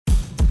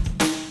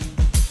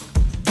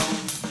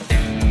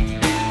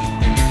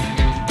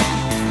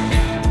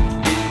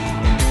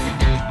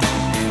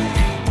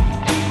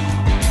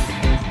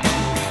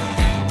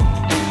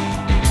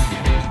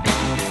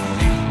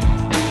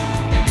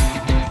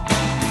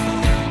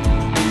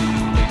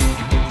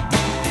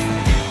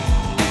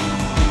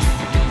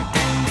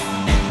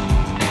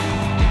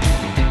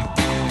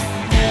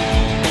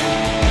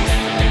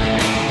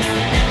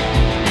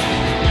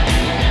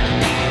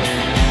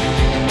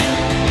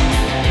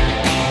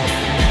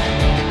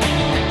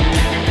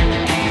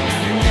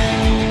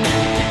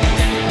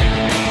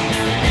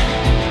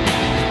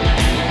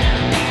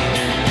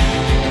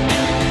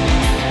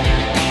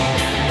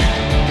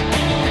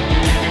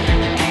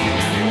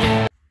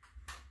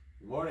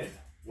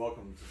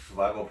Welcome to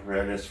Survival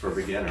Preparedness for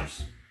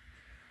Beginners.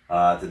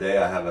 Today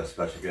I have a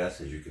special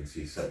guest, as you can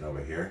see sitting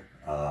over here.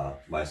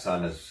 My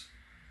son is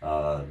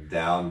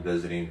down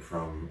visiting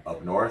from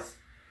up north,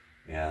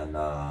 and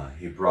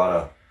he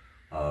brought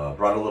a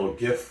little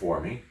gift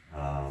for me.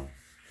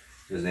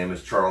 His name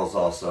is Charles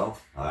also.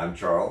 I'm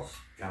Charles.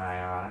 Kind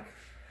of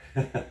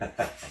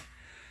ironic.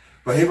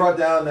 But he brought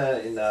down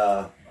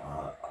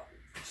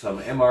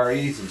some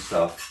MREs and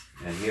stuff,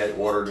 and he had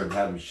ordered and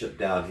had them shipped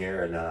down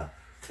here, and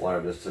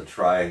wanted us to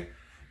try,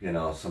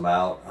 some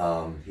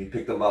out. He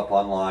picked them up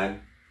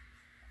online.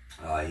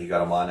 He got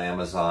them on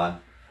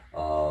Amazon.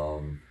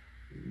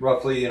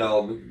 Roughly,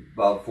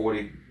 about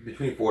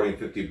between 40 and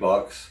 50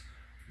 bucks.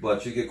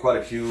 But you get quite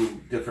a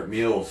few different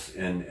meals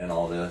in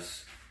all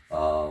this.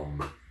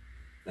 And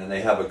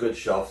they have a good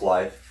shelf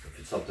life. If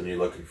it's something you're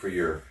looking for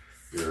your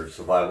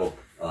survival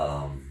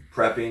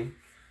prepping,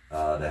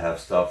 to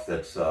have stuff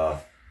that's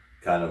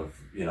kind of,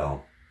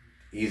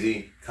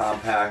 easy,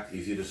 compact,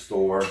 easy to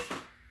store,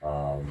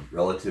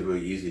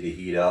 relatively easy to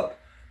heat up.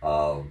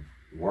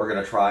 We're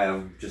going to try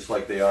them just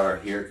like they are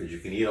here, because you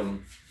can eat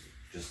them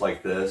just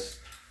like this.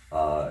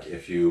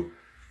 If you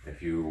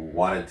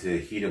wanted to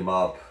heat them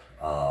up,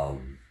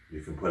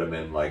 you can put them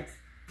in like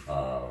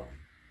a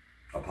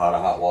pot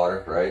of hot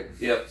water, right?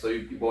 Yep, so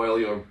you boil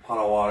your pot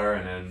of water,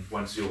 and then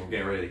once you're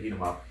getting ready to heat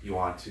them up, you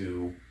want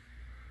to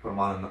put them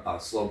on a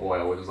slow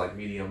boil, which is like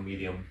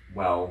medium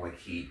well, like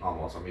heat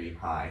almost, or medium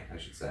high, I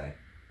should say.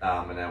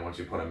 And then once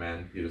you put them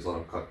in, you just let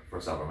them cook for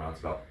several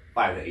minutes, about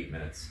 5 to 8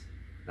 minutes.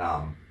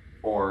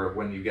 Or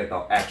when you get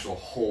the actual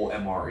whole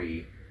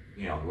MRE,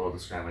 a little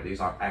disclaimer, these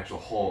aren't actual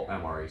whole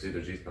MREs, these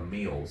are just the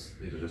meals,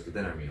 these are just the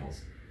dinner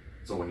meals.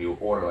 So when you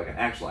order like an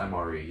actual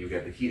MRE, you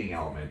get the heating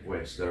element,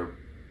 which there are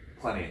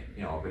plenty,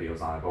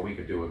 videos on it, but we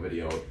could do a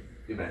video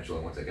eventually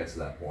once it gets to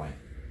that point.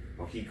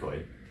 Well, he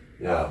could.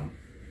 Yeah.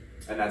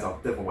 And that's a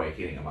different way of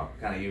heating them up.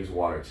 Kind of use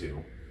water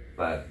too,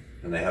 but.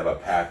 And they have a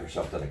pack or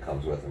something that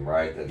comes with them,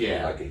 right? That's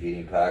like a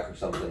heating pack or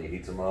something that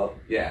heats them up.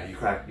 Yeah, you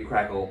crack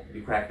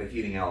the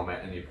heating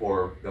element, and you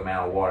pour the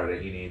amount of water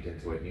that you need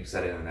into it, and you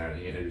set it in there,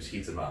 and it just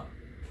heats them up.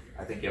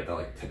 I think you have to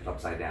like tip it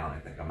upside down.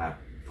 I'm not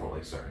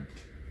totally certain,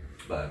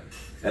 but.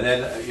 And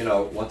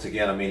then once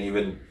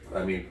again,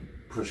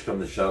 push come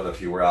to shove,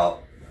 if you were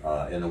out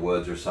in the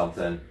woods or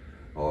something,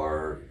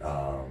 or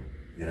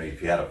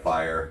if you had a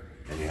fire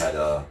and you had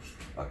a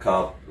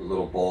cup, a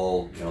little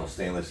bowl,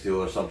 stainless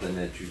steel or something,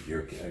 that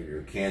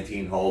your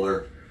canteen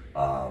holder,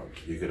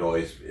 you could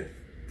always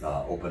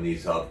open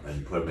these up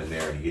and put them in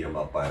there and heat them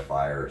up by a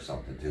fire or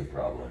something too,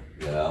 probably.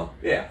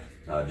 Yeah.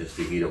 Just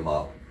to heat them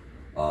up.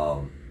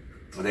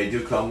 They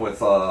do come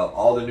with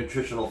all the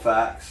nutritional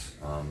facts.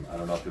 I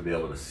don't know if you'll be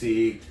able to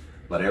see,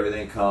 but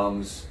everything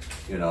comes.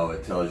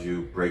 It tells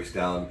you, breaks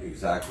down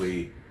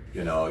exactly,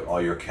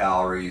 all your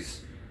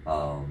calories.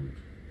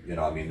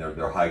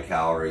 They're high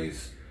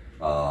calories.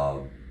 A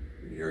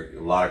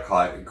lot of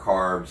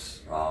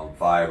carbs,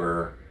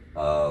 fiber,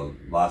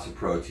 lots of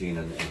protein,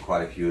 and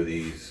quite a few of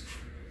these.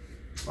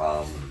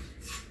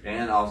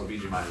 And also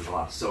keep in mind there's a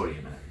lot of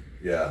sodium in it.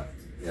 Yeah.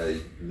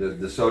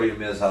 The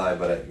sodium is high,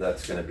 but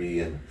that's going to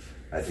be in,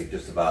 I think,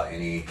 just about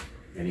any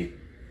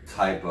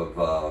type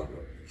of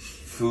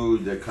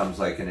food that comes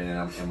like in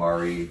an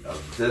MRE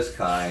of this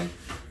kind,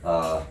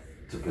 to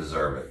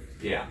preserve it.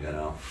 Yeah.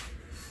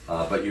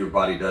 But your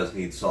body does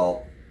need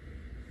salt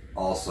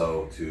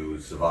also to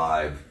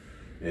survive.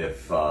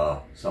 If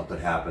something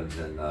happens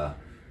and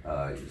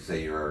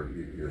say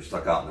you're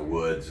stuck out in the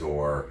woods,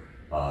 or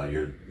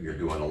you're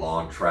doing a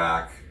long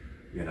track,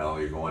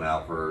 you're going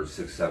out for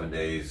 6-7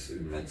 days,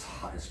 and it's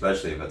hot,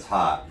 especially if it's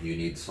hot, you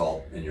need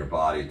salt in your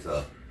body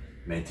to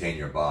maintain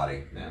your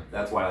body. Yeah,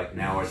 that's why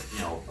now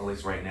it's, at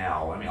least right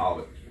now, all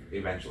of it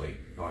eventually,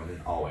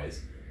 and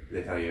always,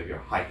 they tell you if you're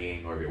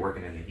hiking or if you're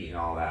working in the heat and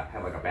all that,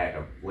 have like a bag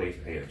of Lay's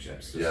potato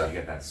chips, just so you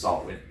get that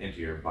salt into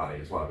your body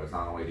as well. Because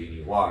not only do you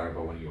need water,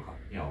 but when you're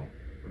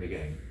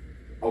getting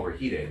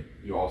overheated,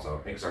 you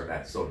also exert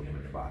that sodium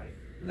in your body.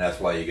 And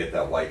that's why you get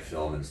that white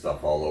film and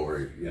stuff all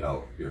over,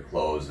 your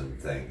clothes and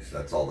things.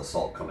 That's all the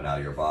salt coming out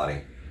of your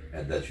body,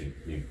 and that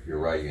you're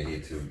right, you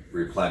need to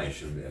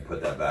replenish and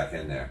put that back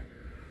in there.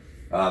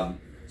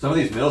 Some of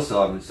these meals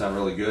sound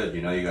really good.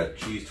 You got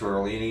cheese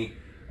tortellini,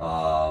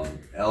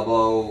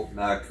 elbow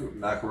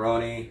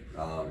macaroni,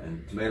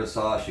 and tomato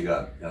sauce. You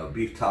got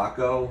beef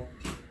taco,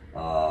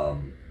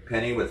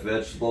 penny with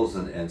vegetables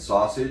and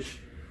sausage,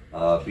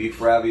 beef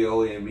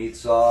ravioli and meat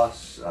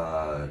sauce,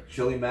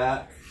 chili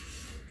mac,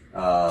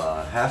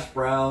 hash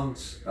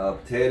browns,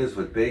 potatoes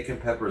with bacon,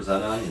 peppers,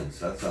 and onions.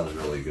 That sounds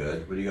really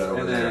good. What do you got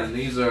over there? And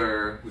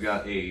then we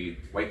got a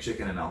white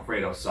chicken and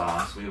Alfredo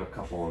sauce. We have a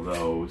couple of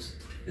those.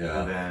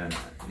 Yeah. And then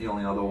the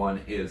only other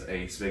one is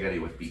a spaghetti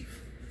with beef.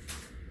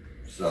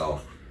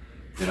 So,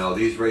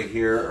 these right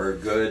here are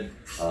good.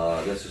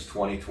 This is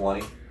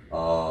 2020.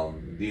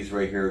 These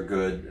right here are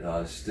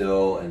good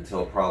still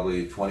until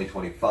probably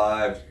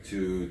 2025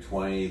 to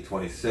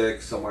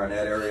 2026, somewhere in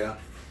that area.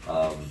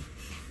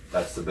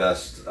 That's the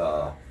best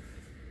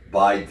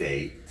buy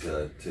date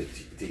to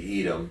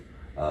eat them.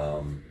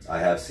 I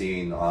have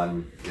seen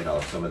on, you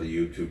know, some of the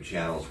YouTube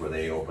channels where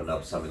they open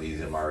up some of these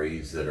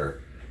MREs that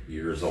are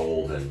years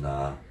old and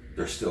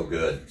they're still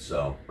good.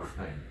 So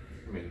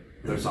I mean,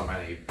 there's so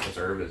many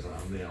preservatives in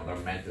them, you know, they're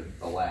meant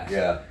to last.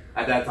 yeah.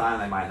 At that time,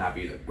 they might not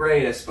be the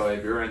greatest, but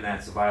if you're in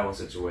that survival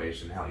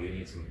situation, hell, you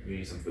need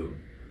some food.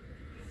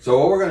 So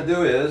what we're going to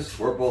do is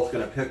we're both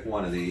going to pick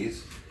one of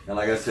these. And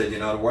like I said, you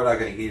know, we're not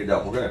going to heat it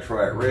up. We're going to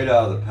try it right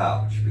out of the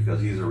pouch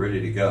because these are ready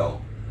to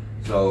go.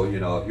 So, you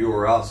know, if you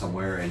were out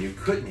somewhere and you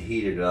couldn't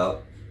heat it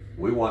up,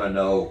 we want to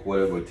know what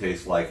it would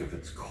taste like if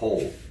it's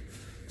cold.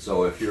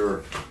 So if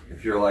you're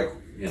like,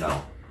 you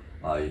know,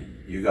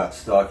 you got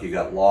stuck, you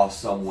got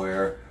lost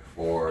somewhere,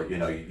 or, you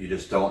know, you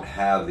just don't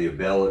have the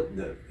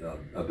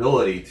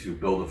ability to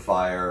build a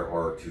fire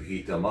or to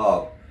heat them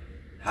up,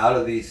 how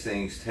do these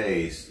things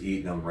taste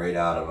eating them right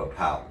out of a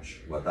pouch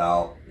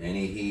without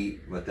any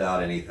heat,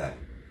 without anything?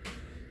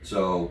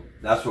 So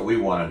that's what we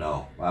want to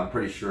know. I'm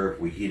pretty sure if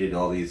we heated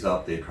all these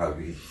up, they'd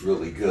probably be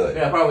really good.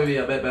 Yeah, probably be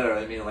a bit better.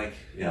 I mean, like,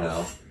 you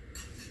know.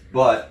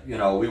 But, you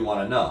know, we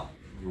want to know,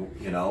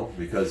 you know,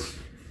 because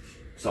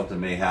something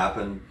may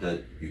happen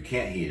that you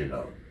can't heat it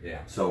up.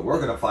 Yeah. So we're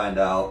going to find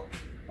out.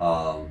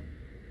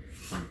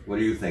 What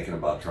are you thinking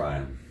about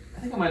trying? I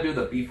think I'm going to do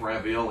the beef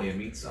ravioli and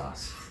meat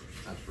sauce.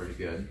 That's pretty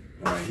good.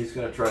 All right, he's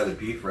going to try the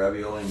beef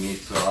ravioli and meat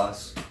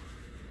sauce.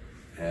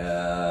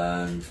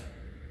 And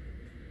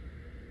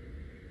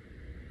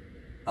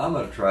I'm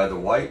going to try the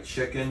white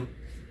chicken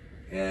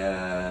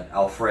and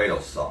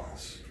Alfredo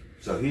sauce.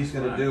 So he's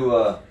going to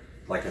do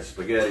like a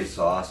spaghetti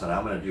sauce, and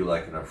I'm going to do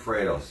like an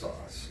Alfredo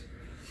sauce.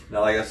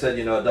 Now, like I said,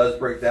 you know, it does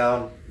break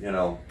down, you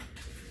know,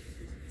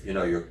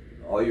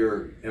 all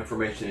your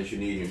information that you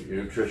need,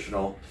 your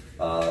nutritional.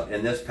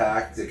 In this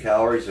pack, the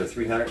calories are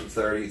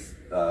 330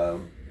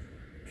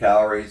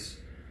 calories.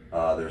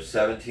 There's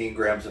 17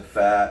 grams of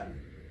fat.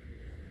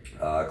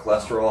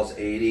 Cholesterol's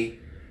 80.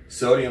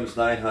 Sodium's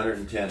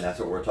 910. That's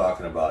what we're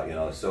talking about. You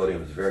know,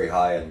 sodium is very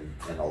high in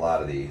a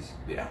lot of these.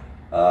 Yeah.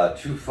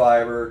 2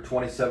 fiber,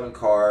 27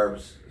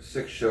 carbs,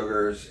 6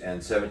 sugars,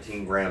 and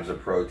 17 grams of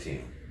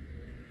protein.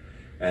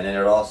 And then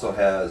it also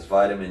has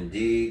vitamin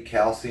D,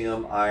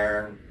 calcium,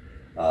 iron,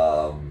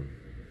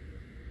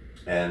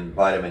 and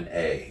vitamin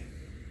A.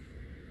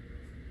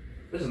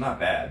 This is not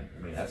bad.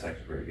 I mean, that's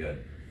actually pretty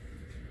good.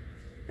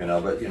 You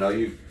know, but you know,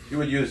 you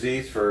would use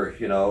these for,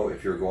 you know,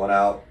 if you're going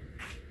out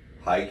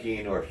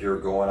hiking, or if you're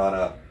going on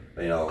a,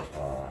 you know,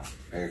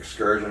 an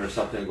excursion or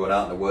something, going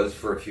out in the woods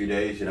for a few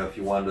days. You know, if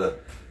you wanted to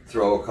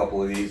throw a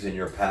couple of these in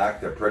your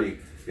pack, they're pretty,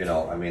 you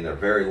know, I mean, they're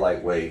very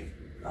lightweight.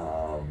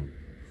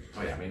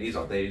 Oh yeah, I mean, these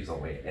don't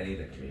weigh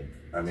anything.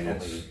 I mean,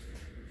 it's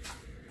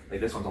like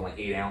this one's only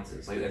 8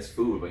 ounces. Like, that's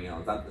food, but you know,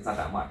 it's not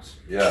that much.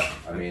 Yeah,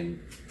 I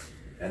mean,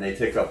 and they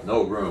take up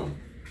no room,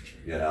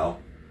 you know.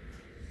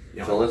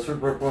 Yeah. So let's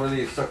rip one of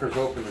these suckers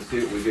open and see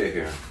what we get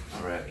here.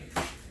 Alrighty.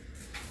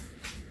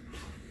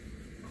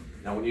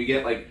 Now, when you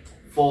get like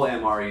full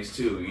MREs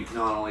too,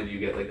 not only do you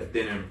get like the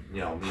dinner, you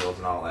know, meals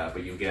and all that,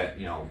 but you get,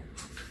 you know,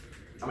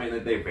 I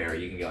mean, they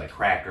vary. You can get like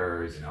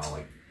crackers, you know,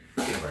 like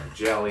peanut butter and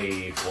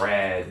jelly,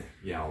 bread.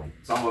 You know,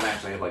 some of them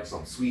actually have like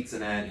some sweets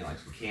in it, you know, like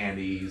some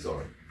candies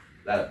or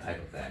that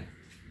type of thing.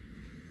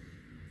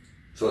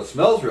 So it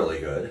smells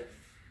really good.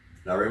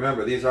 Now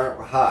remember, these aren't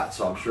hot,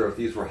 so I'm sure if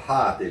these were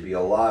hot, they'd be a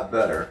lot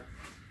better.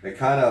 It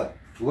kind of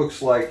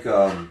looks like,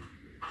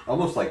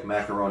 almost like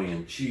macaroni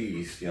and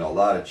cheese, you know, a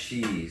lot of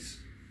cheese.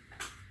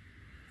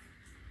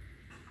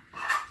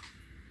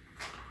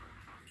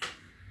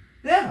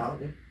 Yeah.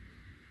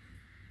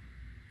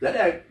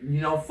 That,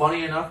 you know,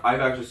 funny enough,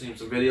 I've actually seen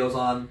some videos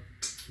on,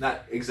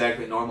 not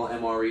exactly normal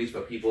MREs,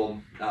 but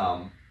people,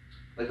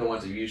 like the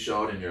ones that you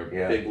showed in your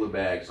big blue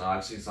bags. So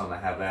I've seen some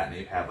that have that, and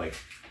they have like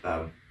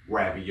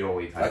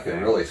ravioli type thing. I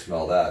can really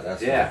smell that.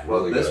 That's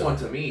really this good. One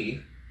to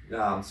me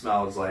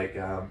smells like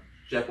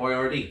Chef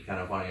Boyardee, kind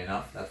of funny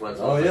enough. That's what it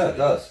smells like. Oh yeah, it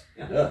does.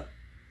 Yeah.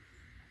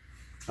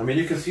 I mean,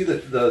 you can see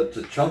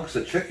the chunks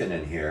of chicken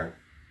in here.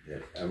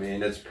 I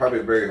mean, it's probably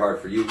very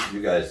hard for you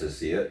guys to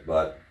see it,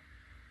 but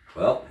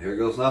well, here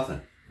goes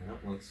nothing. Yeah,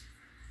 let's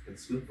get a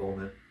spoonful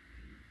then.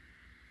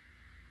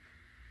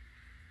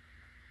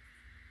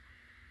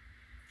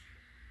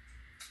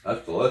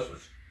 That's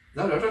delicious.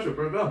 No, that's actually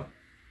pretty good.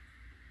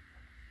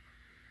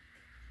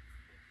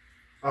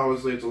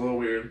 Obviously, it's a little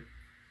weird.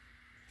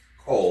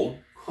 Cold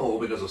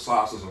because the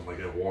sauce isn't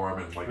like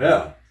warm and like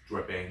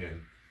dripping,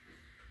 and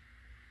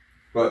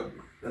but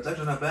that's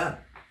actually not bad.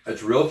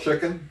 It's real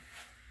chicken.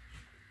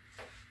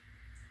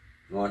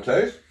 You want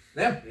to taste?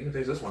 Yeah, you can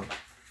taste this one.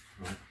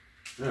 Right.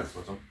 Yeah,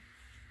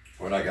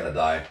 we're not gonna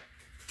die.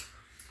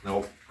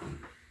 Nope.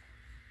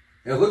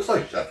 It looks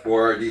like Chef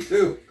Boyardee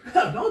too.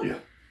 Yeah, I told you.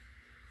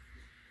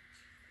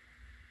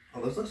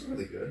 Oh, this looks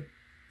really good.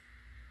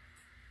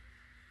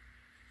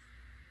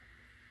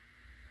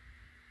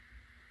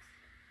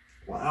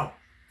 Wow.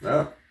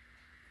 Yeah.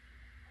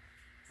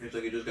 It's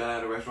like you just got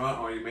out of a restaurant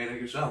or you made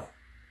it yourself.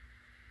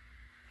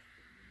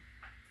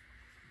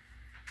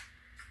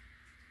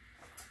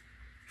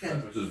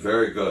 This is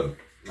very good.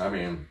 I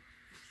mean,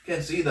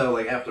 can't see though,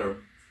 like after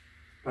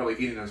probably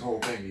eating this whole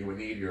thing, you would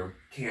need your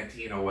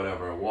canteen or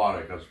whatever of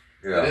water because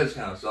Yeah. it is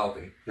kind of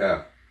salty.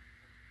 Yeah.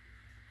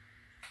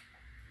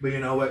 But you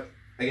know what?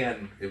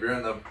 Again, if you're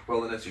in the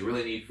wilderness, you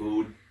really need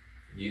food.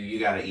 You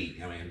gotta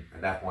eat. I mean,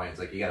 at that point, it's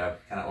like you gotta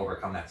kind of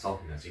overcome that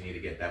saltiness. You need to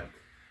get them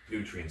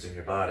nutrients in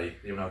your body,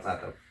 even though it's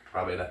not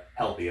probably the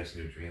healthiest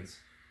nutrients.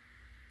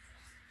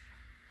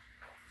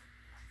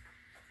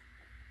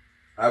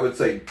 I would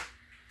say,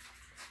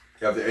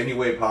 if there any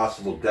way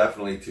possible,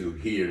 definitely to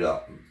heat it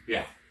up.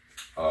 Yeah.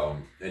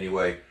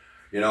 Anyway,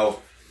 you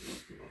know,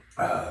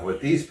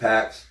 with these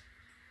packs,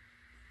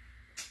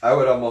 I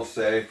would almost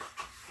say,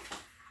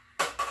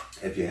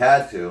 if you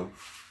had to,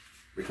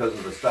 because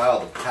of the style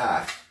of the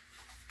pack,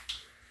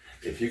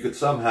 if you could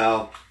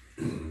somehow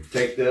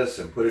take this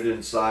and put it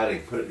inside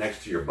and put it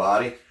next to your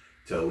body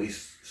to at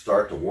least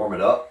start to warm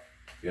it up,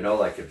 you know,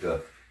 like if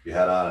you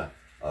had on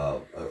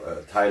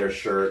a tighter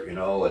shirt, you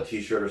know, a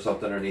t-shirt or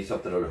something underneath,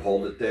 something that would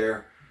hold it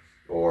there,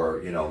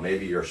 or, you know,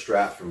 maybe your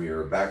strap from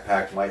your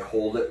backpack might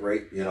hold it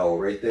right, you know,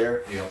 right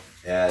there. Yeah.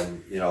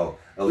 And, you know,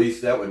 at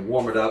least that would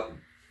warm it up,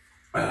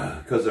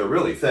 because they're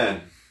really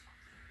thin.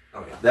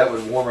 Oh, yeah. That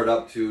would warm it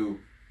up to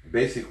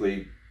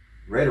basically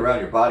right around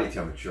your body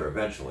temperature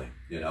eventually.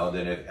 You know,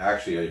 then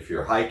if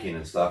you're hiking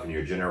and stuff and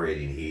you're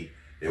generating heat,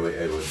 it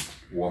would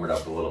warm it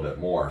up a little bit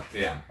more.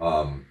 Yeah.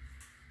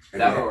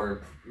 That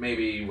or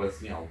maybe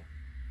with, you know,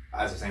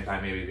 at the same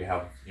time, maybe if you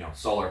have, you know,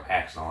 solar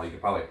packs and all, you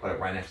could probably put it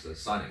right next to the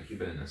sun and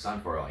keep it in the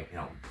sun for, like, you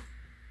know,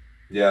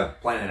 yeah,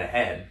 plan it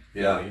ahead.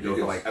 Yeah. You do it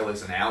for like at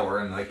least an hour,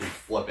 and like you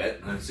flip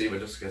it and then see if it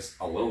just gets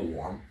a little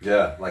warm.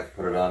 Yeah, like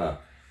put it on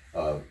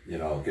you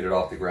know, get it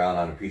off the ground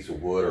on a piece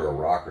of wood or a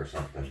rock or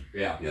something.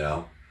 Yeah. You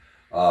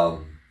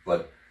know,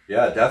 but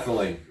yeah,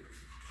 definitely.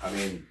 I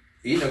mean,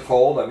 eating it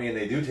cold, I mean,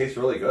 they do taste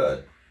really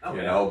good. Oh,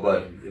 you yeah. know,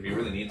 but I mean, if you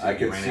really need to, I you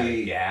could ran out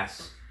see of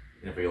gas.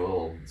 You know, for your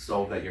little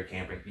stove that you're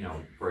camping, you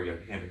know, for your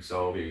camping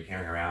stove you're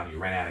carrying around, you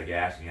ran out of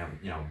gas, and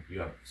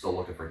you have still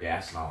looking for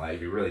gas and all that.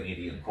 If you really need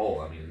to eat them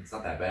cold, I mean, it's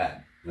not that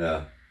bad.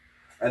 Yeah.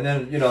 And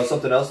then, you know,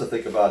 something else to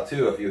think about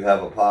too, if you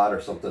have a pot or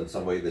something,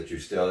 some way that you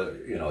still,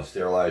 you know,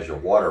 sterilize your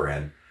water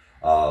in,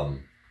 while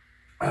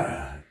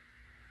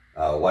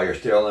you're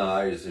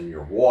sterilizing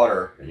your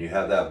water and you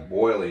have that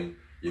boiling,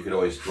 you could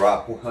always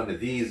drop one of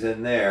these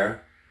in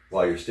there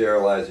while you're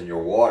sterilizing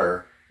your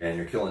water, and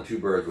you're killing two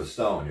birds with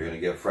stone. You're going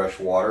to get fresh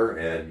water,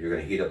 and you're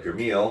going to heat up your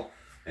meal,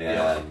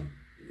 and,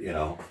 you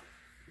know,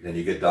 then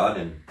you get done,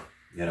 and,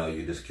 you know,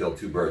 you just kill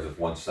two birds with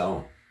one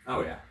stone.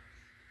 Oh, yeah.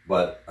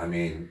 But, I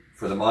mean,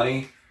 for the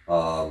money,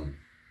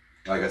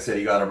 like I said,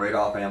 you got them right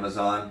off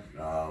Amazon.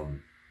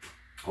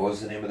 What was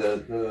the name of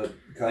the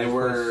They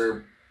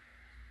were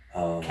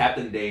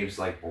Captain Dave's,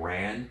 like,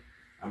 brand.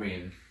 I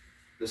mean,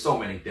 there's so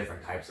many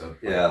different types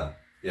of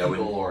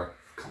people or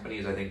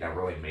companies, I think, that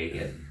really make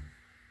it.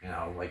 You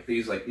know, like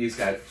these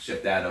guys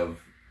shipped out of,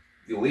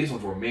 you know, these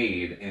ones were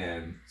made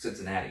in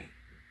Cincinnati,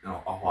 you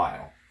know,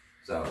 Ohio.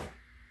 So,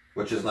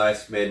 which is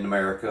nice, made in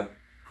America.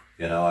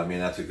 You know, I mean,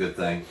 that's a good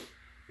thing.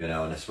 You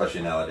know, and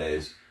especially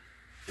nowadays.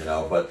 You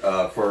know, but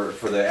for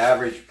the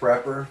average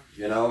prepper,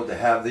 you know, to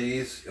have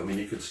these, I mean,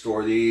 you could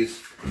store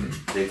these.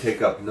 They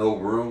take up no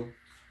room,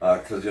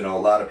 because, you know, a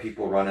lot of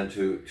people run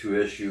into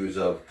issues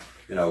of,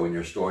 you know, when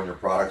you're storing your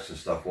products and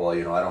stuff. Well,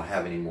 you know, I don't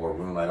have any more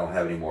room. I don't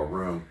have any more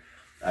room.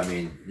 I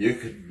mean, you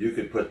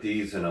could put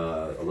these in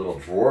a little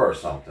drawer or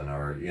something,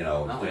 or, you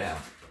know,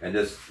 and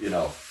just, you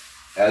know,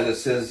 as it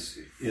says,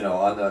 you know,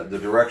 on the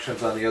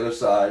directions on the other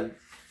side,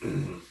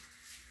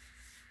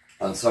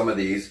 on some of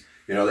these,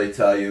 you know, they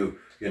tell you,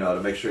 you know,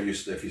 to make sure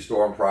if you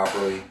store them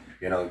properly,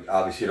 you know,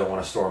 obviously you don't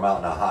want to store them out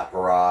in a hot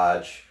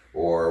garage,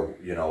 or,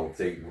 you know,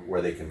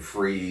 where they can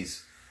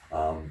freeze.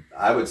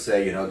 I would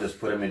say, you know, just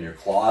put them in your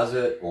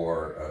closet,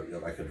 or you know,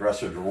 like a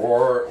dresser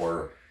drawer,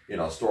 or, you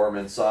know, store them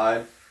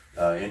inside.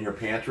 In your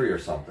pantry or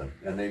something,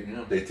 and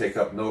they take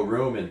up no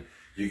room, and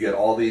you get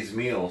all these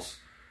meals.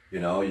 You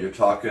know, you're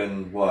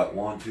talking what,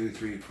 1, 2,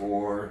 3,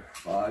 4,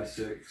 5,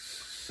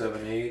 6,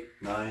 7, 8,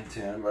 9,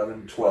 10,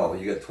 11, 12.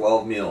 You get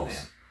 12 meals.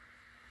 Man.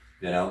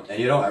 You know, and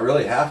you don't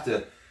really have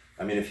to.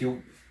 I mean, if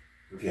you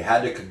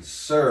had to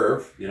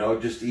conserve, you know,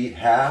 just eat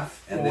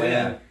half, and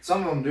then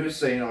some of them do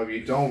say, you know, if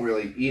you don't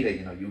really eat it,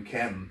 you know, you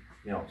can,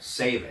 you know,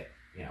 save it.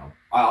 You know,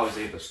 I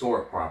obviously have to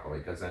store it properly,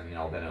 because then, you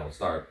know, then it'll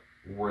start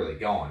really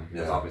going,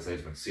 because obviously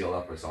it's been sealed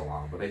up for so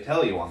long. But they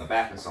tell you on the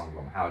back of some of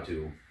them how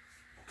to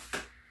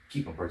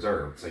keep them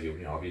preserved. So you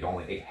know, if you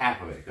only ate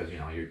half of it, because, you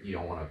know, you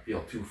don't want to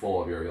feel too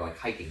full if you're like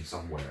hiking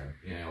somewhere,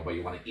 you know, but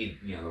you want to eat,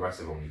 you know, the rest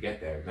of it when you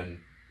get there. Then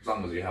as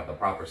long as you have the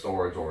proper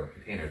storage or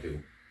container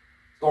to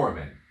store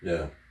them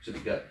in, should be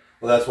good.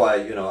 Well, that's why,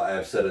 you know,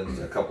 I've said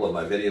in a couple of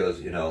my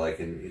videos, you know, like,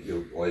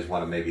 you always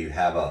want to maybe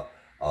have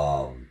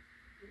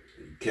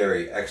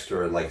carry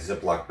extra, like,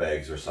 Ziploc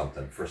bags or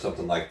something for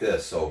something like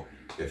this. So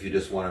if you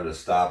just wanted to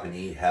stop and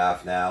eat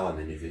half now, and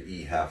then you could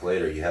eat half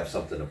later, you have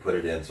something to put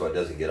it in, so it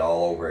doesn't get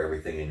all over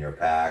everything in your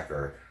pack,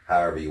 or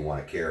however you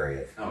want to carry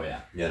it. Oh,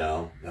 yeah. You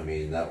know, I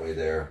mean, that way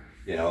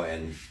you know,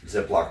 and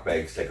Ziploc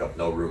bags take up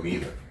no room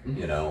either,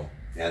 you know,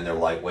 and they're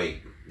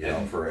lightweight. you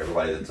know, for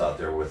everybody that's out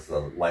there with the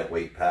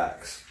lightweight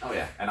packs. Oh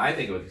yeah, and I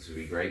think this would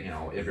be great. You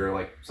know, if you're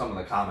like some of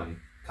the common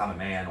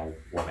man or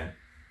woman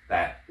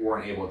that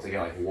weren't able to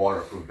get like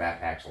waterproof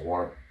backpacks or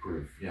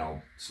waterproof, you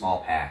know,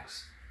 small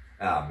packs.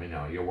 You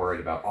know, you're worried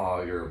about,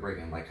 oh, you're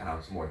bringing like kind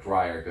of some more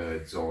drier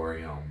goods, or,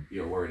 you know,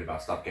 you're worried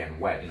about stuff getting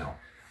wet. You know,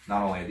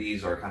 not only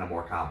these are kind of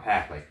more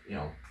compact, like, you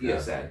know, Thea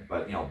said,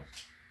 but, you know,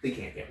 they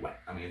can't get wet.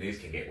 I mean, these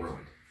can get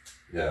ruined.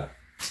 Yeah.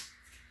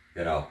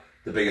 You know,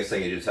 the biggest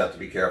thing you just have to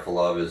be careful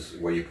of is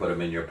where you put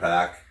them in your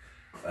pack.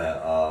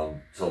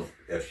 So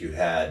if you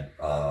had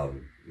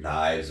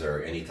knives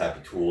or any type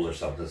of tools or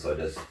something, so it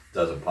just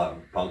doesn't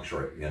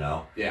puncture it, you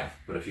know? Yeah.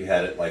 But if you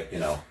had it like, you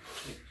know,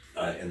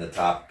 in the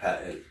top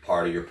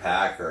part of your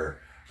pack, or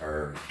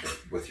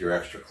with your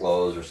extra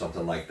clothes or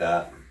something like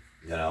that,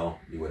 you know,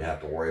 you wouldn't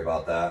have to worry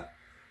about that.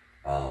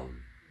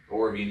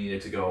 Or if you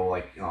needed to go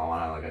like, you know,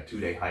 on like a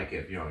 2-day hike,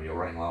 if, you know, you're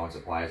running low on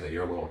supplies at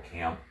your little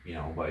camp, you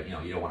know, but, you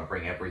know, you don't want to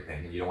bring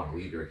everything and you don't want to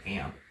leave your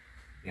camp.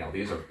 You know,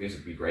 these would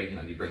be great. You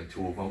know, you bring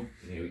 2 of them,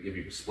 and if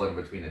you split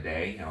them between a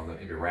day, you know,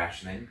 if you're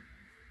rationing,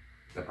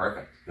 they're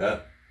perfect. Yeah.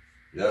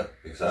 Yeah,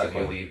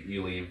 exactly. So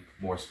you leave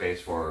more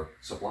space for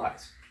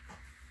supplies.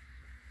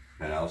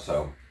 You know,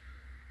 so,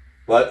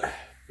 but,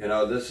 you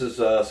know, this is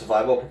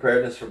survival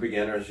preparedness for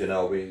beginners. You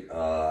know,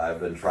 I've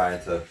been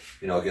trying to,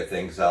 you know, get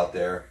things out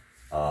there,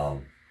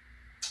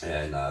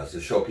 and to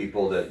show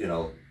people that, you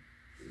know,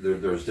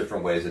 there's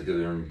different ways of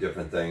doing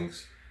different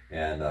things.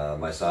 And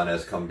my son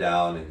has come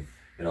down, and,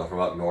 you know, from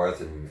up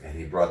north, and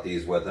he brought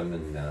these with him,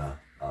 and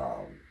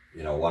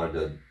you know, wanted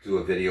to do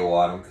a video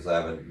on them because I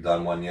haven't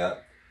done one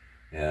yet.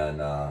 And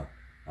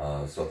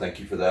so thank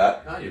you for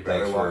that. Oh, you're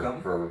very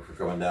welcome for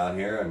coming down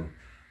here. And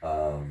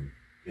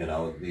you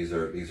know, these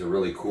are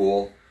really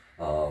cool.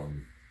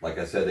 Like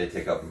I said, they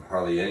take up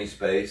hardly any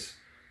space.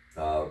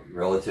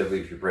 Relatively,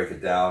 if you break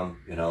it down,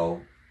 you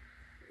know,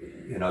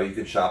 you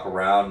can shop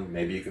around.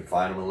 Maybe you can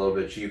find them a little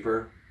bit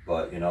cheaper,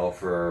 but, you know,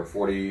 for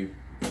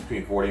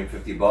between 40 and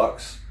 50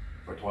 bucks.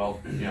 For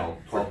 12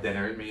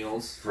 dinner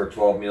meals. For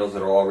 12 meals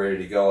that are all ready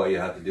to go, all you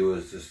have to do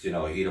is just, you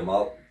know, heat them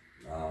up.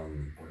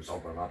 Or just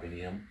open them up and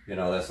eat them. You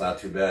know, that's not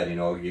too bad. You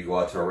know, you go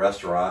out to a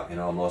restaurant, you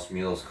know, most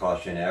meals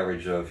cost you an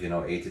average of, you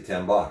know, 8 to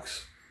 10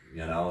 bucks.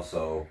 You know,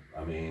 so,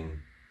 I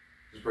mean,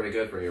 it's pretty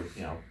good for your,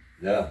 you know,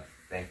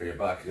 bang for your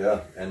buck.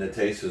 Yeah, and the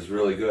taste is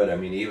really good. I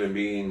mean, even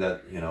being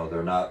that, you know,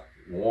 they're not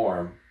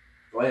warm.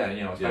 Well, yeah,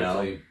 you know,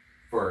 especially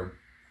for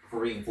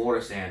being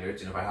Florida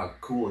standards, you know, by how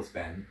cool it's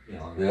been, you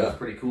know, it was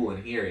pretty cool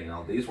in here, you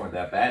know, these weren't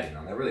that bad, you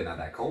know, they're really not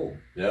that cold.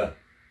 Yeah.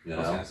 I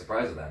was kind of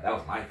surprised at that. That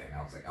was my thing.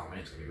 I was like, oh man,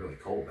 it's going to be really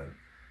cold then.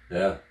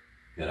 Yeah,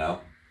 you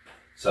know.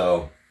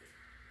 So,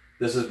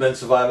 this has been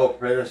Survival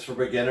Preparedness for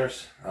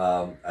Beginners.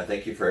 I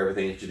thank you for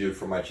everything that you do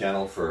for my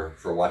channel, for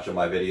watching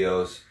my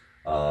videos.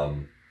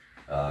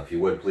 If you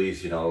would,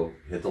 please, you know,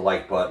 hit the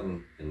like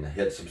button and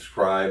hit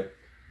subscribe.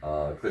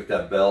 Click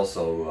that bell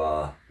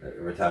so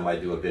every time I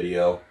do a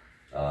video,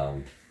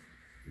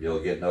 you'll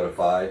get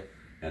notified.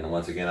 And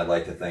once again, I'd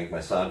like to thank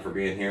my son for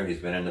being here. He's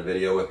been in the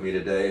video with me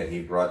today, and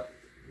he brought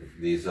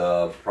these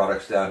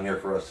products down here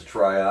for us to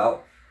try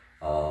out.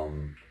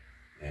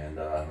 And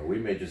we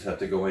may just have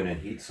to go in and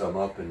heat some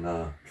up and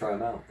try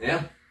them out.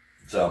 Yeah.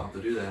 So I'll have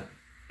to do that.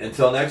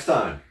 Until next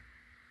time,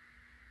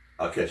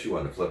 I'll catch you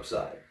on the flip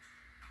side.